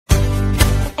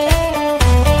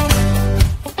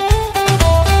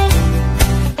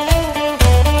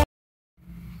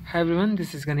Hi everyone,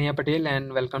 this is Kanhaiya Patel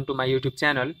and welcome to my YouTube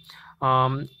channel.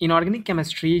 Inorganic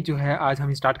chemistry जो है आज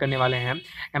हम स्टार्ट करने वाले हैं।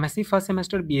 एमएससी फर्स्ट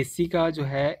सेमेस्टर बीएससी का जो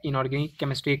है इनऑर्गेनिक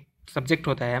केमिस्ट्री एक सब्जेक्ट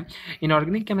होता है।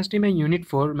 इनऑर्गेनिक केमिस्ट्री में यूनिट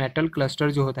 4 मेटल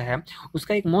क्लस्टर जो होता है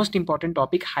उसका एक most important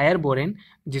topic higher borane,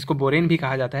 जिसको बोरेन भी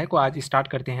कहा जाता है, को आज स्टार्ट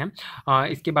करते हैं।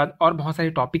 इसके बाद और बहुत सारे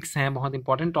टॉपिक्स हैं, बहुत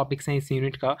इंपॉर्टेंट टॉपिक्स हैं इस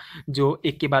यूनिट का, जो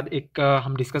एक के बाद एक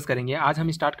हम डिस्कस करेंगे। आज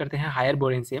हम स्टार्ट करते हैं हायर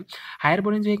बोरेन से। हायर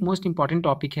बोरेन जो एक मोस्ट इंपॉर्टेंट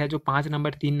टॉपिक है, जो 5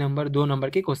 नंबर, 3 नंबर, 2 नंबर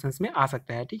के क्वेश्चंस में आ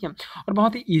सकता है, ठीक है। और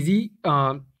बहुत ही ईजी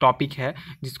टॉपिक है,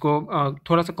 जिसको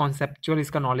थोड़ा सा कॉन्सेप्चुअल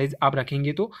इसका नॉलेज आप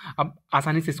रखेंगे तो अब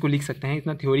आसानी से इसको लिख सकते हैं।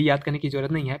 इतना थ्योरी याद करने की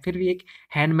ज़रूरत नहीं है। फिर भी एक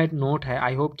हैंडमेड नोट है,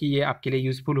 आई होप कि ये आपके लिए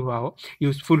यूज़फुल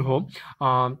हो।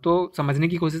 तो समझने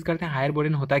की कोशिश करते हैं हायर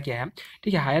बोरेन होता क्या है,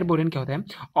 ठीक है। हायर बोरेन क्या होता है?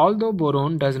 Although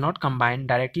boron does not combine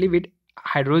directly with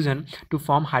hydrogen to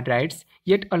form hydrides,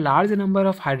 yet a large number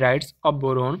of hydrides of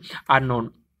boron are known।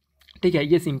 ठीक है,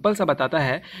 ये सिंपल सा बताता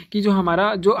है कि जो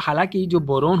हमारा जो हालांकि जो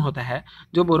बोरोन होता है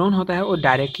वो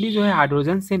डायरेक्टली जो है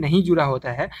हाइड्रोजन से नहीं जुड़ा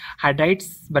होता है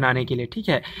हाइड्राइड्स बनाने के लिए, ठीक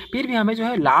है। फिर भी हमें जो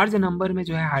है लार्ज नंबर में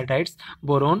जो है हाइड्राइड्स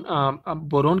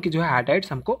बोरोन की जो है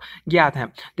हाइड्राइड्स हमको ज्ञात हैं।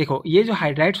 देखो, ये जो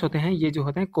हाइड्राइड्स होते हैं, ये जो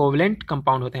होते हैं कोवलेंट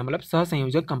कंपाउंड होते हैं, मतलब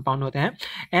सहसंयोजक कंपाउंड होते हैं।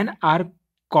 एन आर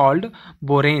कॉल्ड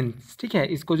बोरेन्स, ठीक है।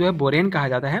 इसको जो है बोरेन कहा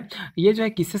जाता है। ये जो है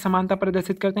किससे समानता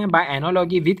प्रदर्शित करते हैं? बाय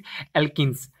एनालॉगी विथ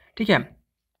एल्किन्स, ठीक है।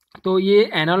 तो ये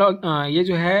ये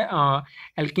जो है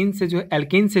एल्किन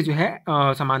से जो है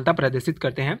समानता प्रदर्शित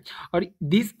करते हैं। और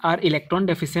this are electron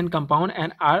deficient compound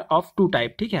and are of 2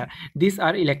 type, ठीक है। दिस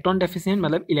आर इलेक्ट्रॉन डेफिशिएंट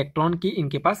मतलब इलेक्ट्रॉन की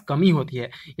इनके पास कमी होती है।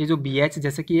 ये जो BH,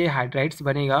 जैसे कि ये हाइड्राइड्स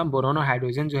बनेगा, बोरोन और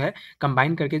हाइड्रोजन जो है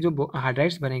कंबाइन करके जो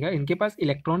हाइड्राइड्स बनेगा, इनके पास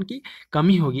इलेक्ट्रॉन की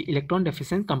कमी होगी, इलेक्ट्रॉन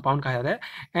डेफिशिएंट कंपाउंड कहा जाता है।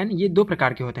 एंड ये 2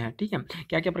 प्रकार के होते हैं, ठीक है।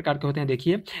 क्या क्या प्रकार के होते हैं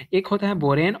देखिए। एक होता है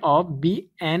बोरेन ऑफ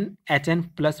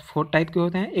BnHn+4 टाइप के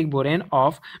होते हैं, एक बोरेन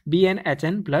ऑफ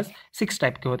BnHn+6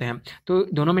 टाइप के होते हैं। तो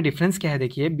दोनों में डिफरेंस क्या है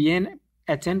देखिए।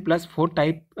 BnHn+4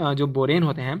 टाइप जो बोरेन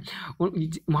होते हैं,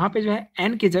 वहाँ पे जो है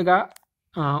n की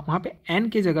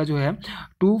जगह जो है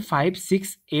 2, 5,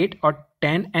 6, 8 और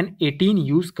 10 and 18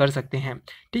 यूज़ कर सकते हैं,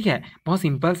 ठीक है। बहुत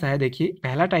सिंपल सा है। देखिए,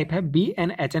 पहला टाइप है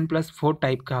BnHn+4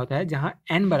 टाइप का होता है, जहाँ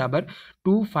n बराबर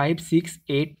 2, 5, 6,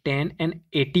 8, 10 and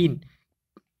 18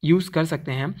 यूज़ कर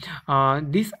सकते हैं।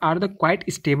 This are the quite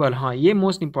stable, हाँ ये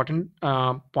मोस्ट इंपॉर्टेंट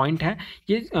पॉइंट है।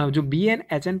 ये जो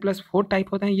BnHn+4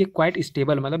 टाइप होते हैं, ये क्वाइट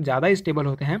स्टेबल मतलब ज़्यादा स्टेबल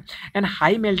होते हैं। एंड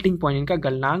हाई मेल्टिंग पॉइंट, इनका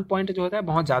गलनांक पॉइंट जो होता है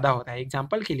बहुत ज़्यादा होता है।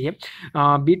 एग्जाम्पल के लिए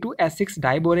B2S6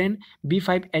 diborane,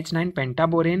 B5H9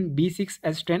 पेंटाबोरेन,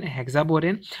 B6H10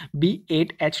 हेक्साबोरेन,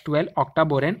 B8H12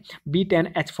 ऑक्टाबोरेन,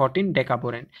 B10H14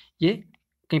 डेकाबोरेन, ये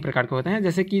कई प्रकार के होते हैं।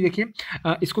 जैसे कि देखिए,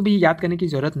 इसको भी याद करने की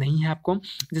ज़रूरत नहीं है आपको।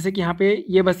 जैसे कि यहाँ पे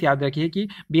ये बस याद रखिए कि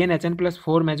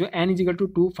BnHn+4 में जो n =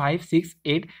 2, 5, 6,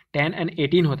 8, 10 and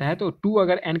 18 होता है, तो 2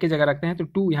 अगर n की जगह रखते हैं तो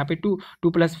 2 यहाँ पे 2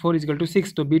 + 4 =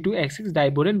 6, तो B2H6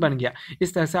 डाइबोरेन बन गया।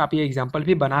 इस तरह से आप ये एग्जाम्पल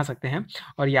भी बना सकते हैं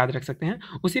और याद रख सकते हैं।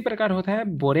 उसी प्रकार होता है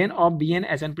बोरेन ऑफ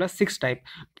BnHn+6 टाइप।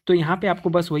 तो यहाँ पे आपको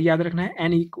बस वही याद रखना है,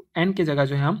 n की जगह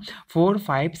जो है हम 4,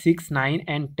 5, 6, 9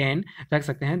 and 10 रख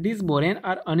सकते हैं। दिस बोरेन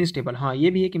आर अनस्टेबल, हाँ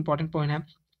ये भी एक इंपॉर्टेंट पॉइंट है।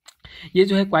 ये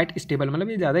जो है क्वाइट स्टेबल मतलब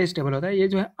ये ज़्यादा स्टेबल होता है, ये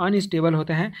जो है अनस्टेबल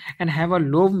होते हैं and have a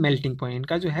low melting point.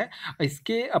 इनका जो है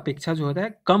इसके अपेक्षा जो होता है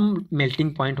कम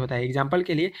मेल्टिंग पॉइंट होता है। एग्जांपल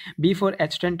के लिए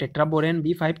B4H10 टेट्राबोरेन,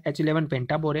 B5H11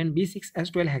 पेंटाबोरेन,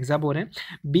 B6H12 हेक्साबोरेन,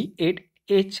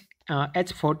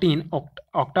 B8H14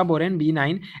 ऑक्टाबोरेन,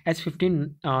 B9H15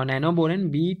 नैनोबोरेन,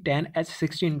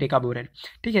 B10H16 डेकाबोरेन,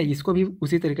 ठीक है। इसको भी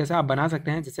उसी तरीके से आप बना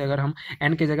सकते हैं। जैसे अगर हम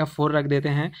n की जगह 4 रख देते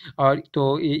हैं और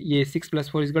तो ये 6 +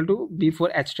 4 =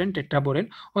 B4H10 टेट्राबोरेन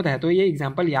होता है। तो ये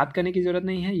एग्जांपल याद करने की ज़रूरत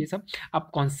नहीं है, ये सब आप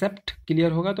कॉन्सेप्ट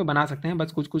क्लियर होगा तो बना सकते हैं।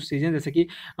 बस कुछ चीज़ें, जैसे कि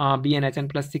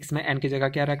BnHn+6 में n की जगह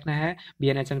क्या रखना है,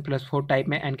 BnHn+4 टाइप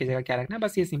में n की जगह क्या रखना है,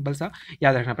 बस ये सिंपल सा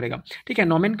याद रखना पड़ेगा, ठीक है।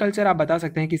 नोमेनकल्चर आप बता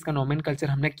सकते हैं कि इसका नोमेनकल्चर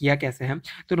हमने किया कैसे है।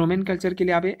 तो नोमेनकल्चर के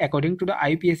लिए आप according to the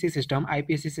IPSC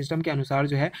system के अनुसार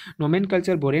जो है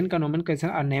नोमेनकल्चर, बोरेन का nomenclature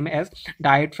are name as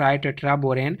die, try, tetra,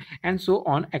 borane and so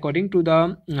on according to the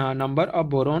number of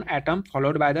boron atom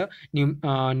followed by the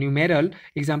numeral.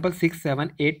 Example 6,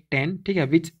 7, 8, 10, ठीक है,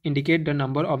 which indicate the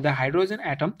number of the hydrogen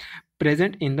atom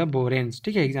present in the बोरेन्स,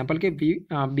 ठीक है। Example के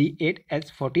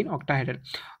B8H14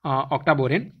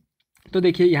 ऑक्टाबोरेन। तो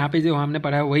देखिए, यहाँ पे जो हमने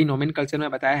पढ़ा है वही नोमेनकल्चर में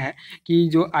बताया है कि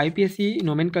जो IPSC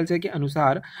नोमेनकल्चर के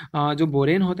अनुसार जो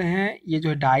बोरेन होते हैं, ये जो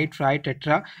है डाई, ट्राई,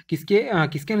 टेट्रा,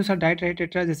 किसके अनुसार डाई, ट्राई,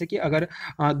 टेट्रा, जैसे कि अगर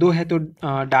 2 है तो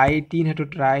डाई, 3 है तो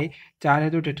ट्राई, 4 है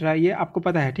तो टेट्रा, ये आपको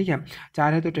पता है, ठीक है।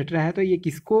 4 है तो टेट्रा है, तो ये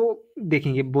किसको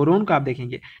देखेंगे, बोरोन को आप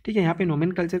देखेंगे, ठीक है। यहाँ पे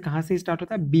नोमेनकल्चर कहाँ से स्टार्ट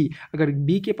होता है, बी। अगर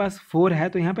बी के पास 4 है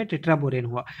तो यहाँ पे टेट्रा बोरेन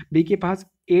हुआ, बी के पास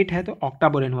 8 है तो ऑक्टा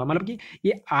बोरेन हुआ। मतलब कि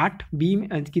ये 8 बी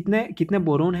में कितने कितने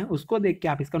बोरोन है उसको देख के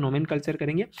आप इसका नोमेनकल्चर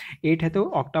करेंगे। 8 है तो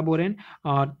ऑक्टा बोरेन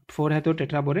और 4 है तो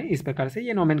टेट्रा बोरेन, इस प्रकार से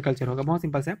ये नोमेनकल्चर होगा। बहुत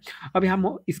सिंपल से। अब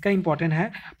यहाँ इसका इंपॉर्टेंट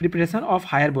है preparation of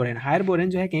higher borane. Higher borane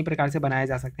जो है कई प्रकार से बनाए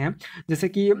जा सकते हैं, जैसे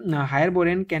कि higher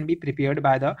borane can be prepared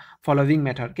by the following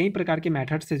method. कई प्रकार के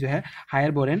मेथड से जो है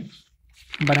हायर बोरेन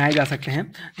बनाए जा सकते हैं,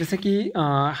 जैसे कि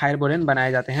हायर बोरेन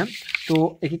बनाए जाते हैं।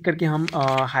 तो एक एक करके हम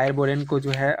हायर बोरेन को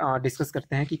जो है डिस्कस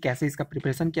करते हैं कि कैसे इसका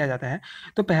प्रिपरेशन किया जाता है।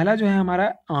 तो पहला जो है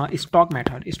हमारा स्टॉक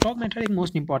मेथड। स्टॉक मेथड एक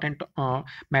मोस्ट इंपॉर्टेंट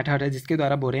मेथड है जिसके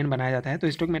द्वारा बोरेन बनाया जाता है।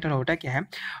 तो स्टॉक मेथड होता क्या है,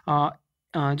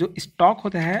 जो स्टॉक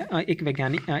होता है एक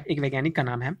वैज्ञानिक का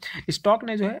नाम है। स्टॉक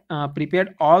ने जो है prepared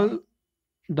all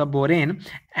the borane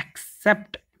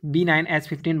accept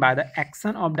B9H15 by the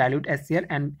action of dilute HCl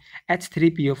and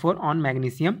H3PO4 on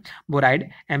magnesium boride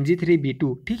Mg3B2।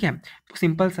 ठीक है, तो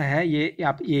सिंपल सा है ये।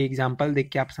 आप ये एग्जांपल देख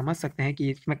के आप समझ सकते हैं कि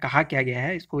इसमें कहा क्या गया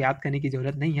है, इसको याद करने की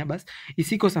ज़रूरत नहीं है, बस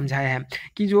इसी को समझाया है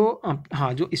कि जो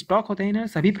जो स्टॉक होते हैं इन्होंने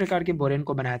सभी प्रकार के बोरेन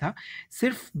को बनाया था,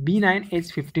 सिर्फ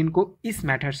B9H15 को इस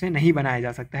मेथड से नहीं बनाया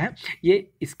जा सकता है। ये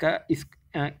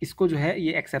इसको जो है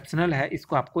ये एक्सेप्शनल है,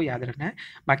 इसको आपको याद रखना है।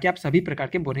 बाकी आप सभी प्रकार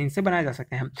के बोरेन से बनाए जा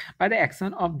सकते हैं by the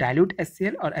action of dilute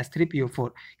HCl और H3PO4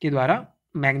 के द्वारा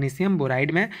मैग्नीशियम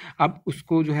बोराइड में। अब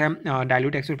उसको जो है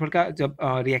डाइल्यूट HCl का जब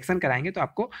रिएक्शन कराएंगे तो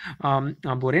आपको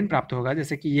बोरेन प्राप्त होगा।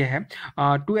 जैसे कि ये है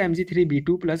 2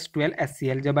 Mg3B2 + 12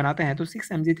 HCl जब बनाते हैं तो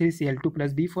 6 Mg3Cl2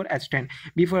 +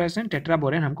 B4H10 टेट्रा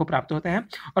बोरेन हमको प्राप्त होता है।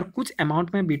 और कुछ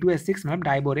अमाउंट में B2H6 मतलब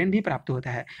डाइबोरेन भी प्राप्त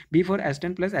होता है।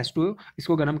 B4H10 + H2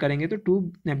 इसको गर्म करेंगे तो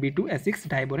 2B2H6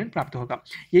 डाइबोरेन प्राप्त होगा।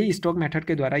 यही स्टॉक मेथड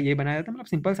के द्वारा ये बनाया जाता है। मतलब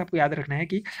सिंपल से आपको याद रखना है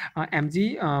कि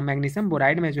मैग्नीशियम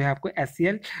बोराइड में जो है आपको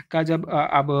HCl का जब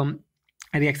अब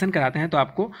रिएक्शन कराते हैं तो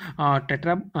आपको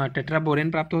टेट्रा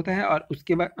बोरेन प्राप्त होता है। और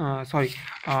उसके बाद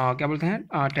क्या बोलते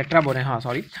हैं टेट्रा बोरेन,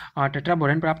 टेट्रा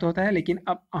बोरेन प्राप्त होता है। लेकिन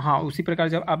अब उसी प्रकार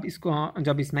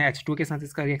जब इसमें H2 के साथ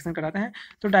इसका रिएक्शन कराते हैं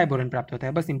तो डाइबोरेन प्राप्त होता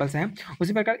है। बस सिंपल से है।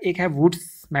 उसी प्रकार एक है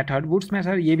वुड्स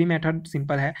मेथड। ये भी मेथड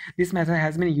सिंपल है। This method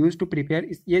has been used to prepare,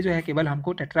 ये जो है केवल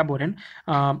हमको टेट्रा बोरेन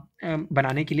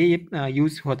बनाने के लिए ये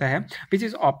यूज़ होता है, which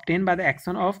is obtain by the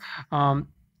action of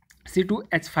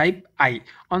C2H5I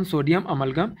on sodium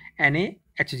amalgam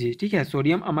NaHG। ठीक है,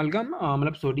 सोडियम अमलगम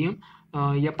मतलब सोडियम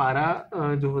या पारा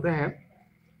जो होता है,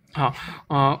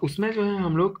 उसमें जो है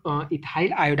हम लोग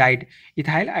इथाइल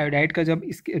आयोडाइड का जब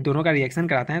इसके दोनों का रिएक्शन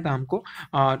कराते हैं तो हमको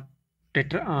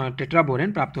टेट्रा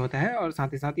बोरेन प्राप्त होता है और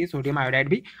साथ ही साथ ये सोडियम आयोडाइड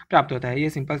भी प्राप्त होता है। ये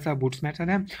सिंपल सा वुड्स मेथड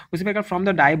है। उसी प्रकार फ्रॉम द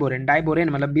डाइबोरेन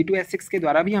मतलब B2H6 के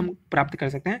द्वारा भी हम प्राप्त कर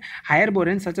सकते हैं। Higher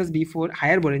borane such as B4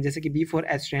 higher borane जैसे कि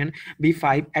B4H10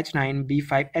 B5H9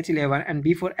 B5H11 and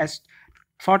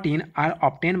B4H14 are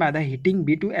obtain by the heating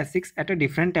B2H6 at a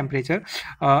different temperature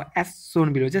as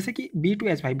shown below. जैसे कि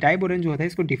B2H5 डाइबोरेन जो होता है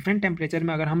इसको डिफरेंट टेम्परेचर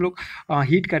में अगर हम लोग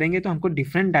हीट करेंगे तो हमको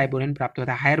डिफरेंट डाइबोरेन प्राप्त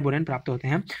होता है, हायर बोरेन प्राप्त होते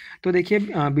हैं। तो देखिए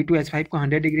B2H5 को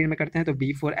 100 डिग्री में करते हैं तो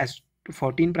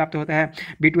B4H14 प्राप्त होता है।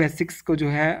 B2H6 को जो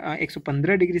है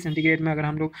 115 डिग्री सेंटीग्रेड में अगर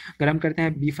हम लोग गर्म करते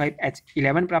हैं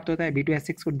B5H11 प्राप्त होता है।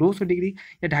 B2H6 को 200 डिग्री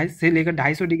या 250 से लेकर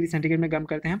 250 डिग्री सेंटीग्रेड में गर्म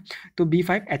करते हैं तो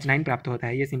B5H9 प्राप्त होता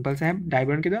है। ये सिंपल सा है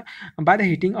डाइबोरेन के द्वारा। By the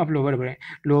heating of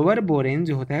lower borane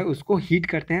जो होता है उसको हीट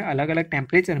करते हैं अलग अलग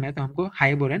टेम्परेचर में तो हमको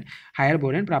हायर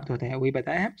बोरेन प्राप्त होता है। वही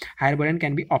बताया है, higher borane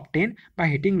can be obtain by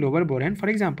heating lower borane. For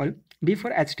example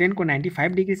B4H10 को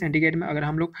 95 डिग्री सेंटीग्रेड में अगर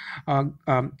हम लोग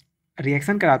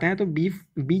रिएक्शन कराते हैं तो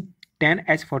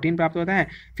B10H14 प्राप्त होता है।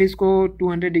 फिर इसको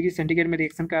 200 डिग्री सेंटीग्रेड में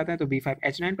रिएक्शन कराते हैं तो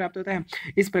B5H9 प्राप्त होता है।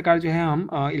 इस प्रकार जो है हम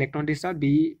इलेक्ट्रॉन डिस्चार्ज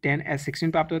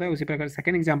B10H16 प्राप्त होता है। उसी प्रकार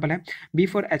सेकंड एग्जांपल है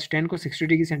B4H10 को 60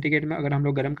 डिग्री सेंटीग्रेड में अगर हम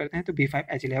लोग गर्म करते हैं तो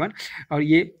B5H11 और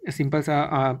ये सिंपल सा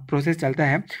प्रोसेस चलता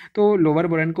है। तो लोअर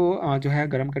बोरेन को जो है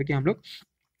गर्म करके हम लोग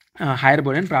हायर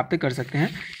बोरेन प्राप्त कर सकते हैं।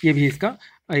 ये भी इसका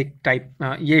एक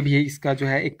टाइप, ये भी इसका जो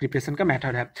है एक प्रिपरेशन का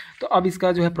मेथड है। तो अब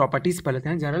इसका जो है प्रॉपर्टीज़ पढ़ लेते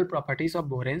हैं। जनरल प्रॉपर्टीज़ ऑफ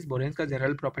बोरेन्स का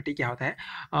जनरल प्रॉपर्टी क्या होता है,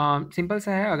 सिंपल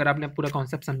सा है। अगर आपने पूरा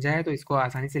कॉन्सेप्ट समझा है तो इसको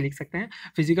आसानी से लिख सकते हैं।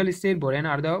 Physical state borane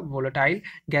are the volatile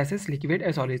gases liquid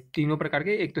और सॉलिड, तीनों प्रकार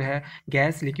के, एक तो है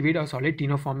गैस लिक्विड और सॉलिड,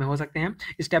 तीनों फॉर्म में हो सकते हैं।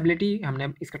 स्टेबिलिटी हमने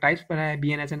इसका टाइप्स पढ़ा है।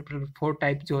 BnHn+4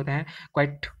 टाइप जो होते हैं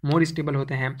क्वाइट मोर स्टेबल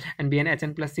होते हैं एंड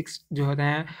BnHn+6 जो होते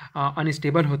हैं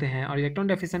अनस्टेबल होते हैं। और इलेक्ट्रॉन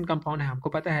डेफिशिएंट कंपाउंड है, हमको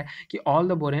पता है कि all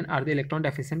the borane are the electron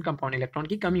deficient compound, electron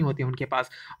की कमी होती है उनके पास।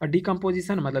 और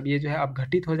डिकम्पोजिशन मतलब ये जो है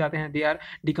अपघटित हो जाते हैं, दे आर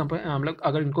मतलब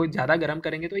अगर इनको ज़्यादा गर्म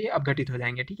करेंगे तो ये अपघटित हो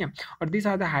जाएंगे। ठीक है, और this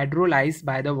are the hydrolyse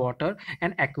by the water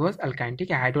and aqueous alkyne.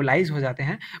 ठीक है, हाइड्रोलाइज हो जाते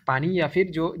हैं पानी या फिर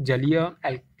जो जलीय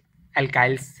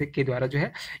एल्काइल्स के द्वारा जो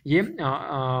है ये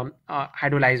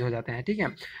हाइड्रोलाइज हो जाते हैं। ठीक है,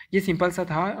 ये सिंपल सा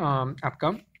था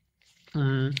आपका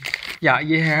या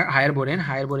ये है हायर बोरेन।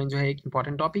 हायर बोरेन जो है एक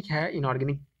इम्पॉर्टेंट टॉपिक है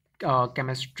इनऑर्गेनिक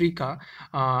केमिस्ट्री का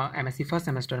एमएससी फर्स्ट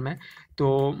सेमेस्टर में।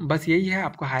 तो बस यही है,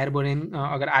 आपको हायर बोरेन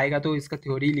अगर आएगा तो इसका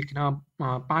थ्योरी लिखना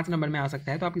 5 नंबर में आ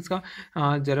सकता है। तो आप इसका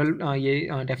जनरल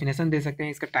ये डेफिनेशन दे सकते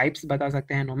हैं, इसका टाइप्स बता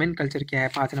सकते हैं, नोमेनकल्चर क्या है,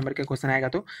 5 नंबर का क्वेश्चन आएगा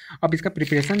तो। अब इसका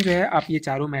प्रिपरेशन जो है आप ये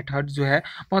चारों मेथड जो है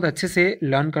बहुत अच्छे से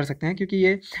लर्न कर सकते हैं, क्योंकि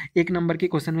ये 1 नंबर के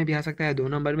क्वेश्चन में भी आ सकता है, 2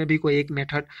 नंबर में भी कोई एक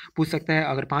मेथड पूछ सकता है।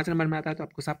 अगर 5 नंबर में आता है तो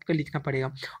आपको सबका लिखना पड़ेगा,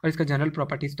 और इसका जनरल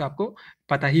प्रॉपर्टीज़ तो आपको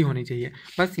पता ही होनी चाहिए।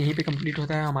 बस यहीं पे कंप्लीट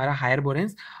होता है हमारा हायर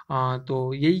बोरेंस।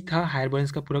 तो यही था हायर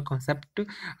बोरेंस का पूरा कॉन्सेप्ट।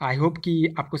 आई होप कि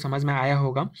आपको समझ में आया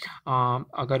होगा।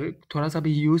 अगर थोड़ा सा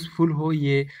भी यूज़फुल हो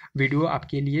ये वीडियो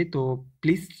आपके लिए तो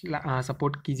प्लीज़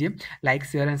सपोर्ट कीजिए, like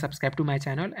share and subscribe to my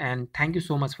channel, and thank you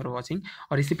so much for watching.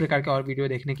 और इसी प्रकार के और वीडियो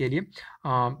देखने के लिए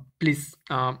प्लीज़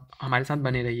हमारे साथ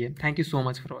बने रहिए। Thank you so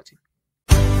much for watching.